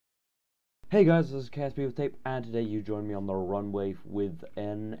Hey guys, this is KSP with Tape, and today you join me on the runway with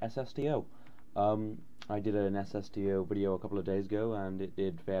an SSTO. I did an SSTO video a couple of days ago, and it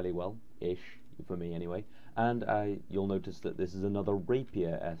did fairly well-ish, for me anyway. And you'll notice that this is another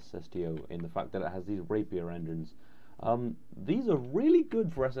Rapier SSTO, in the fact that it has these Rapier engines. These are really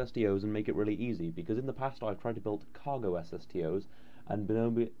good for SSTOs and make it really easy, because in the past I've tried to build cargo SSTOs, and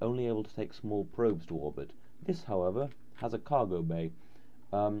been only able to take small probes to orbit. This, however, has a cargo bay.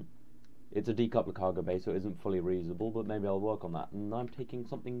 It's a decoupler cargo bay, so it isn't fully reusable, but maybe I'll work on that. And I'm taking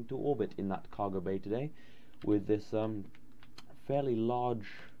something to orbit in that cargo bay today with this fairly large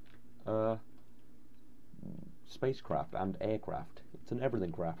spacecraft and aircraft. It's an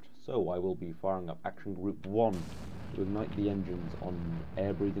everything craft, so I will be firing up Action Group 1 to ignite the engines on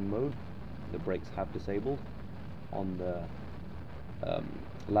air breathing mode. The brakes have disabled on the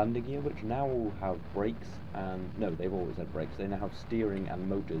landing gear, which now have brakes, and no, they've always had brakes. They now have steering and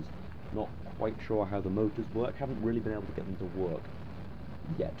motors. Not quite sure how the motors work, haven't really been able to get them to work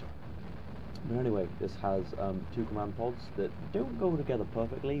yet. But anyway, this has two command pods that don't go together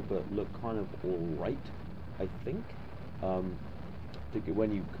perfectly, but look kind of alright, I think,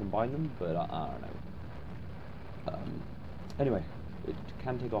 when you combine them, but I don't know. Anyway, it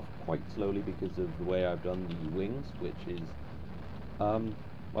can take off quite slowly because of the way I've done the wings, which is,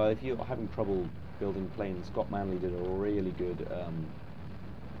 well, if you're having trouble building planes, Scott Manley did a really good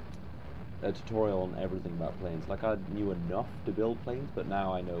a tutorial on everything about planes. Like, I knew enough to build planes, but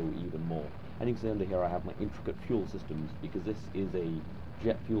now I know even more. And you can see under here I have my intricate fuel systems, because this is a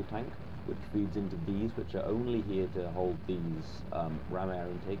jet fuel tank, which feeds into these, which are only here to hold these ram air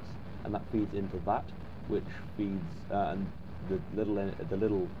intakes, and that feeds into that, which feeds, and the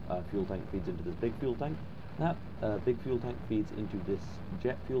little fuel tank feeds into this big fuel tank. That big fuel tank feeds into this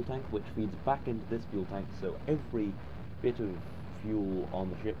jet fuel tank, which feeds back into this fuel tank, so every bit of fuel on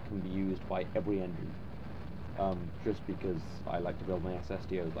the ship can be used by every engine, just because I like to build my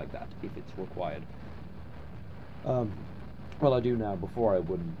SSTOs like that, if it's required. Well, I do now. Before I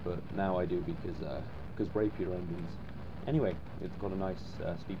wouldn't, but now I do because Rapier engines. Anyway, it's got a nice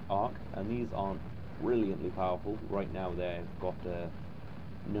steep arc, and these aren't brilliantly powerful. Right now they've got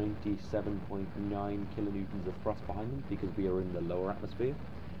 97.9 kilonewtons of thrust behind them, because we are in the lower atmosphere.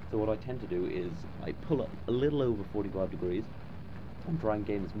 So what I tend to do is I pull up a little over 45 degrees and try and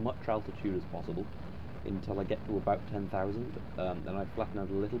gain as much altitude as possible until I get to about 10,000, then I flatten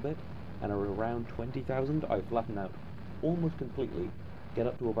out a little bit, and around 20,000 I flatten out almost completely, get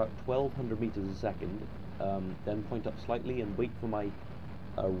up to about 1200 meters a second, then point up slightly and wait for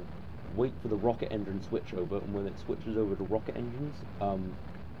the rocket engine switch over, and when it switches over to rocket engines,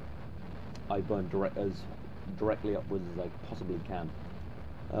 I burn directly upwards as I possibly can.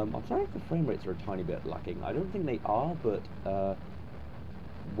 I'm sorry if the frame rates are a tiny bit lacking. I don't think they are, but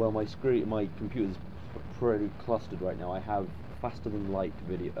well, my computer's pretty clustered right now. I have faster than light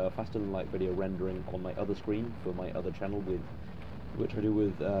video rendering on my other screen for my other channel, which I do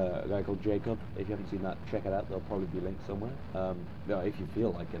with a guy called Jacob. If you haven't seen that, check it out. There'll probably be links somewhere. If you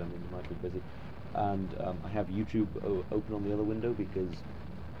feel like it. I mean, you might be busy. And I have YouTube open on the other window because,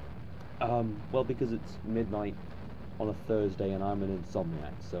 well, because it's midnight on a Thursday and I'm an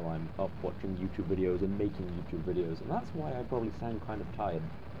insomniac, so I'm up watching YouTube videos and making YouTube videos, and that's why I probably sound kind of tired.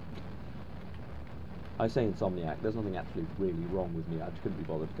 I say insomniac, there's nothing actually really wrong with me, I just couldn't be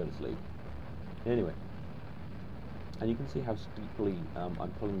bothered to go to sleep. Anyway, and you can see how steeply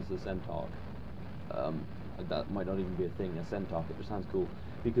I'm pulling this ascent arc. That might not even be a thing, ascent arc, it just sounds cool,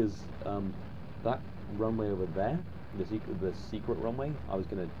 because that runway over there, the secret runway, I was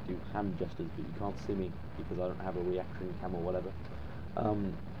going to do hand gestures, but you can't see me because I don't have a reaction cam or whatever.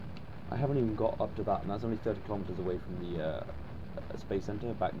 I haven't even got up to that, and that's only 30 kilometers away from the space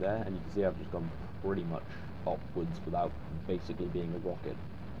center back there, and you can see I've just gone pretty much upwards without basically being a rocket.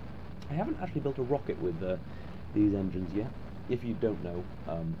 I haven't actually built a rocket with these engines yet. If you don't know,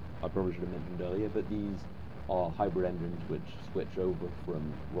 I probably should have mentioned earlier, but these are hybrid engines which switch over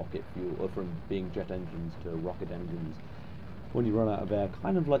from rocket fuel, or from being jet engines to rocket engines when you run out of air,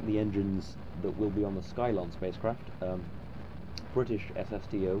 kind of like the engines that will be on the Skylon spacecraft. British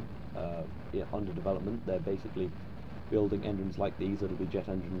SSTO, under development. They're basically building engines like these that'll be jet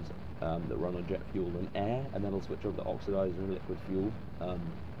engines that run on jet fuel and air, and then they'll switch over to oxidizer and liquid fuel,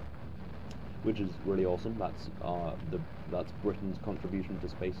 which is really awesome. That's Britain's contribution to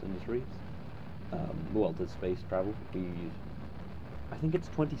space industries. Well, to space travel. I think it's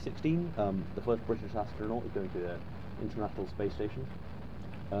 2016, the first British astronaut is going to the International Space Station.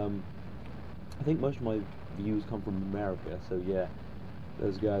 I think most of my views come from America, so yeah,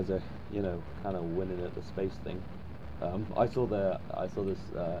 those guys are, you know, kind of winning at the space thing. I saw this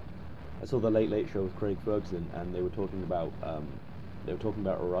I saw the Late Late Show with Craig Ferguson, and they were talking about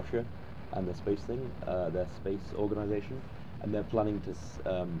Russia and their space thing, their space organization, and they're planning to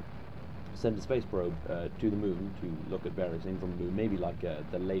send a space probe to the moon to look at various things on the moon, maybe like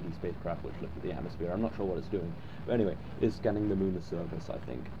the Lady spacecraft, which looked at the atmosphere. I'm not sure what it's doing, but anyway, it's scanning the lunar surface, I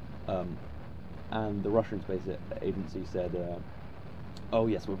think. And the Russian space agency said, "Oh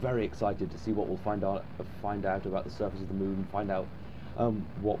yes, we're very excited to see what we'll find out about the surface of the moon, find out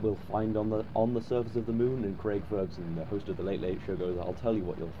what we'll find on the surface of the moon." And Craig Ferguson, the host of the Late Late Show, goes, "I'll tell you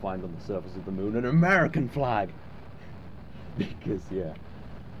what you'll find on the surface of the moon: an American flag." Because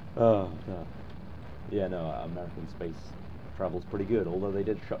American space travel's pretty good. Although they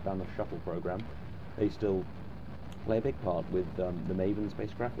did shut down the shuttle program, they still play a big part with the Maven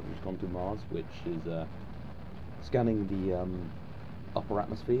spacecraft, which has gone to Mars, which is scanning the upper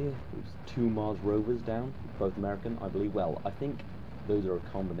atmosphere. There's 2 Mars rovers down, both American, I believe. Well, I think those are a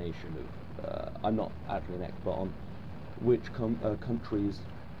combination of, I'm not actually an expert on which countries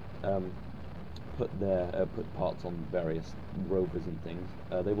put parts on various rovers and things.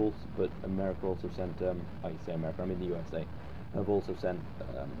 They've also, but America also sent, I say America, I mean the USA, have also sent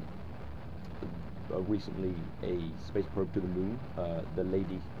recently a space probe to the moon, the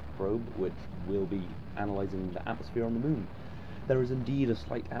Lady probe, which will be analysing the atmosphere on the moon. There is indeed a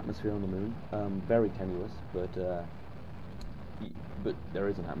slight atmosphere on the moon, very tenuous, but there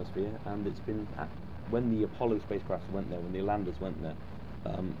is an atmosphere, and it's been, when the Apollo spacecraft went there, when the landers went there,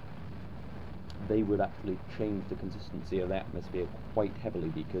 they would actually change the consistency of the atmosphere quite heavily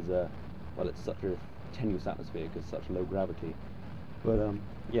because, well, it's such a tenuous atmosphere because such low gravity. But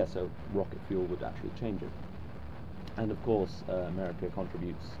yeah, so rocket fuel would actually change it. And of course, America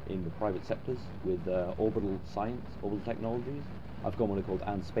contributes in the private sectors with orbital science, orbital technologies. I've got one called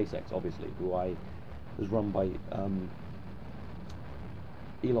SpaceX, obviously, is run by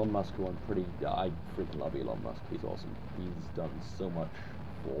Elon Musk, who I freaking love Elon Musk. He's awesome. He's done so much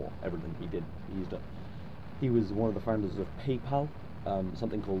for everything he did. He was one of the founders of PayPal,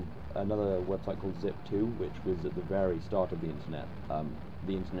 another website called Zip2, which was at the very start of the internet,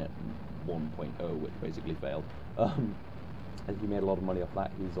 the internet 1.0, which basically failed. And he made a lot of money off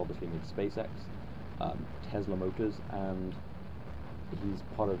that. He's obviously made SpaceX, Tesla Motors, and he's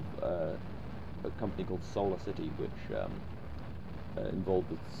part of a company called Solar City, which involved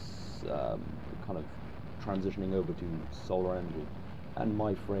with kind of transitioning over to solar energy. And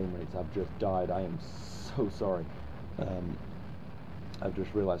my frame rates have just died. I am so sorry. I've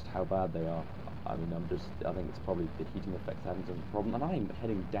just realised how bad they are. I mean, I think it's probably the heating effects having some problem, and I'm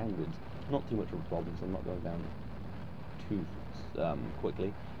heading downwards. Not too much of a problem, so I'm not going down too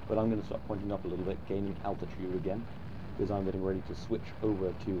quickly, but I'm going to start pointing up a little bit, gaining altitude again, because I'm getting ready to switch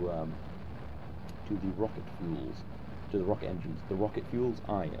over to the rocket fuels, to the rocket engines. The rocket fuels,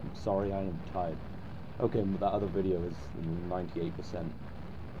 I am sorry, I am tired. Okay, that other video is 98%.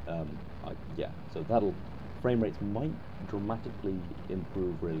 Yeah, so frame rates might dramatically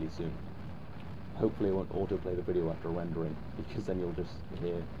improve really soon. Hopefully I won't autoplay the video after rendering, because then you'll just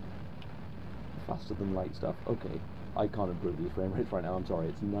hear faster than light stuff. Okay, I can't improve these frame rates right now, I'm sorry,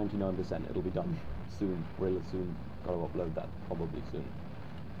 it's 99%, it'll be done soon, really soon. Gotta upload that probably soon.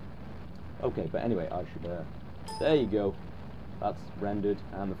 Okay, but anyway, I should, there you go. That's rendered,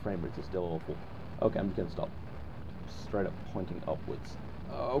 and the frame rates are still awful. Okay, I'm just gonna stop. Straight up pointing upwards.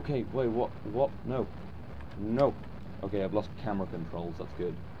 Okay, wait, what? No. No. Okay, I've lost camera controls, that's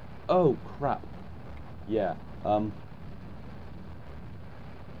good. Oh, crap. Yeah, I'm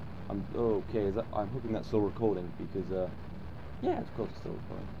okay, I'm hoping that's still recording, because, yeah, of course it's still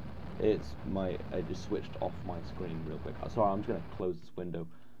recording. I just switched off my screen real quick. Sorry, I'm just gonna close this window.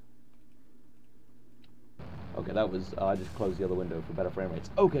 Okay, that was, I just closed the other window for better frame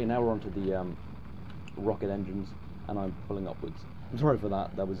rates. Okay, now we're onto the, rocket engines, and I'm pulling upwards. I'm sorry for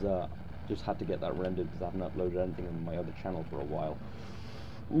that, that was, just had to get that rendered, because I haven't uploaded anything on my other channel for a while.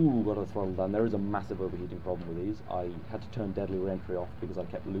 Ooh, got to throttle down. There is a massive overheating problem with these. I had to turn deadly reentry off because I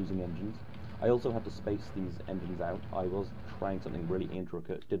kept losing engines. I also had to space these engines out. I was trying something really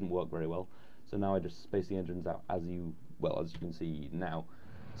intricate, didn't work very well. So now I just space the engines out as you can see now.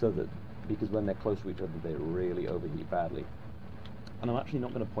 So that, because when they're close to each other, they really overheat badly. And I'm actually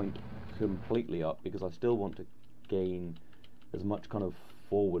not going to point completely up because I still want to gain as much kind of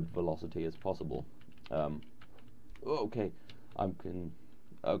forward velocity as possible. Okay,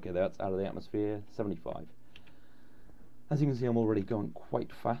 okay, that's out of the atmosphere, 75. As you can see, I'm already going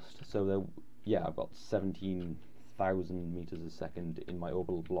quite fast, so yeah, I've got 17,000 meters a second in my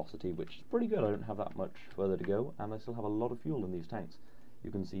orbital velocity, which is pretty good. I don't have that much further to go, and I still have a lot of fuel in these tanks. You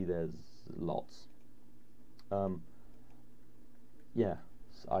can see there's lots. Yeah,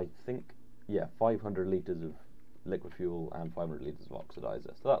 I think, yeah, 500 litres of liquid fuel and 500 litres of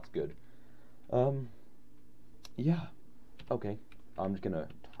oxidizer, so that's good. Yeah, okay, I'm just gonna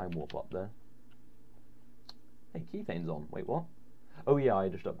time warp up there. Hey, Kethane's on. Wait, what? Oh yeah, I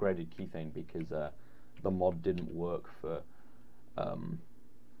just upgraded Kethane because the mod didn't work for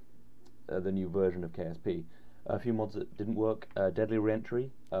the new version of KSP. A few mods that didn't work. Deadly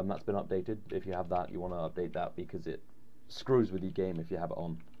Reentry, that's been updated. If you have that, you want to update that because it screws with your game if you have it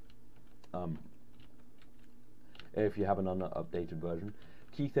on. If you have an unupdated version.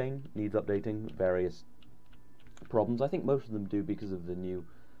 Kethane needs updating, various problems. I think most of them do because of the new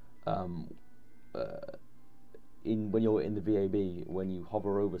when you're in the VAB, when you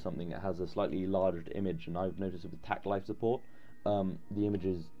hover over something, it has a slightly enlarged image, and I've noticed with TAC life support, the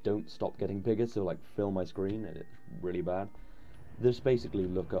images don't stop getting bigger, so like fill my screen, and it's really bad. Just basically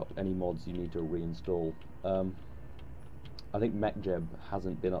look up any mods you need to reinstall. I think MechJeb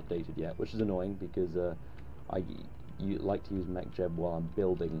hasn't been updated yet, which is annoying because I like to use MechJeb while I'm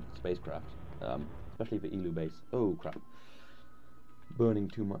building spacecraft, especially for ELU base. Oh crap! Burning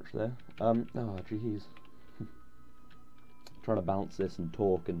too much there. Oh jeez. Trying to balance this and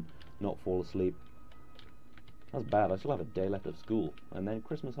talk and not fall asleep. That's bad. I still have a day left of school, and then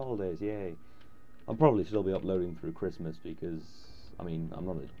Christmas holidays. Yay! I'll probably still be uploading through Christmas because, I mean, I'm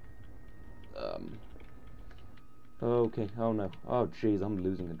not a. Okay. Oh no. Oh jeez, I'm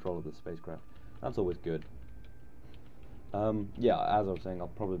losing control of the spacecraft. That's always good. Yeah, as I was saying, I'll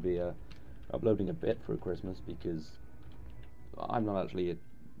probably be uploading a bit through Christmas because I'm not actually.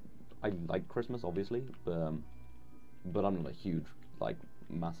 I like Christmas, obviously, but I'm not a huge, like,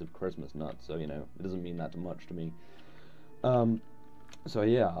 massive Christmas nut, so, you know, it doesn't mean that much to me. So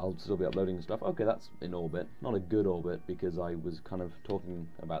yeah, I'll still be uploading stuff. Okay, that's in orbit. Not a good orbit, because I was kind of talking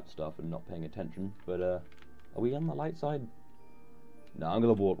about stuff and not paying attention, but, are we on the light side? No, I'm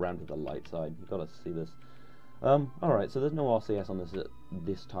gonna walk around to the light side. You've gotta see this. Alright, so there's no RCS on this at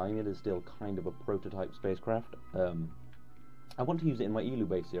this time. It is still kind of a prototype spacecraft. I want to use it in my ELU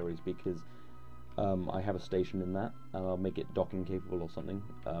base series because I have a station in that, and I'll make it docking capable or something,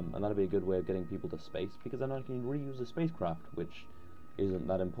 and that'll be a good way of getting people to space, because then I can reuse a spacecraft, which isn't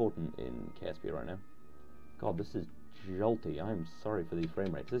that important in KSP right now. God, this is jolty. I'm sorry for these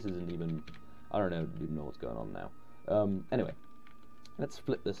frame rates. This isn't even... I don't even know what's going on now. Anyway, let's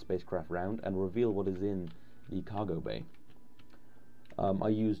flip this spacecraft round and reveal what is in the cargo bay. I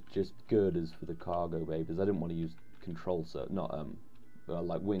used just girders for the cargo bay because I didn't want to use control,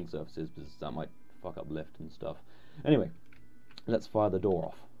 like wing surfaces, because that might fuck up lift and stuff. Anyway, let's fire the door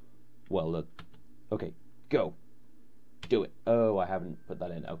off. Well, okay, go. Do it. Oh, I haven't put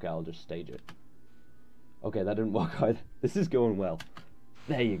that in. Okay, I'll just stage it. Okay, that didn't work either. This is going well.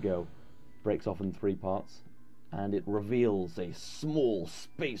 There you go. Breaks off in 3 parts, and it reveals a small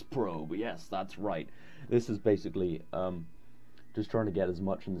space probe. Yes, that's right. This is basically just trying to get as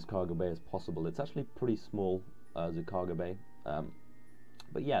much in this cargo bay as possible. It's actually pretty small as a cargo bay,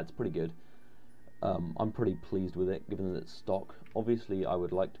 but yeah, it's pretty good. I'm pretty pleased with it, given that it's stock. Obviously, I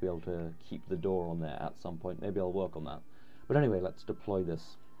would like to be able to keep the door on there at some point. Maybe I'll work on that. But anyway, let's deploy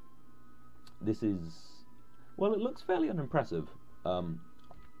this. This is... well, it looks fairly unimpressive.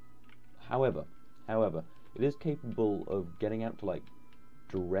 However, it is capable of getting out to, like,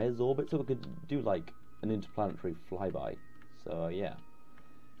 Dres orbit, so it could do, like, an interplanetary flyby. So, yeah.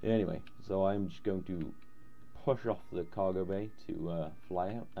 Anyway, so I'm just going to push off the cargo bay to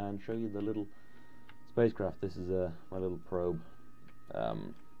fly out and show you the little spacecraft. This is my little probe.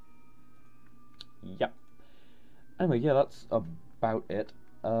 Yep. Anyway, yeah, that's about it.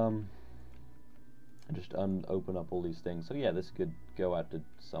 Just open up all these things. So yeah, this could go out to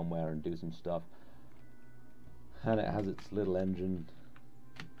somewhere and do some stuff. And it has its little engine.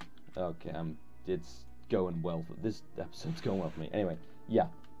 Okay, it's going well. This episode's going well for me. Anyway, yeah.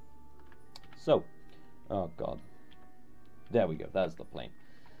 So, oh god. There we go, that's the plane.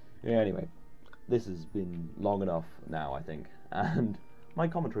 Yeah, anyway, this has been long enough now, I think, and my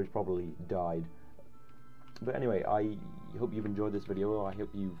commentary's probably died. But anyway, I hope you've enjoyed this video. I hope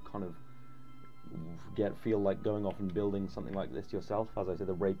you've kind of feel like going off and building something like this yourself. As I said,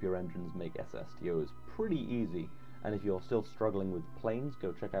 the Rapier engines make SSTOs pretty easy, and if you're still struggling with planes,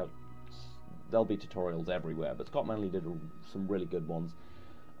 go check out... there'll be tutorials everywhere, but Scott Manley did some really good ones.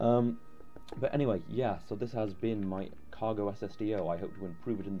 But anyway, yeah, so this has been my cargo SSTO. I hope to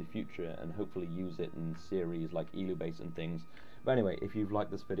improve it in the future and hopefully use it in series like ELU base and things. But anyway, if you've liked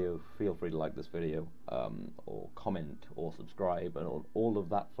this video, feel free to like this video, or comment, or subscribe, and all of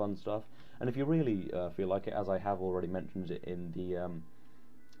that fun stuff. And if you really feel like it, as I have already mentioned it in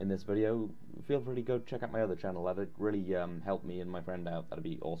in this video, feel free to go check out my other channel. That'd really help me and my friend out. That'd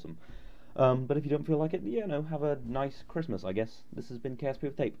be awesome. But if you don't feel like it, have a nice Christmas, I guess. This has been KSP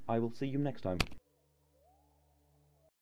with Tape. I will see you next time.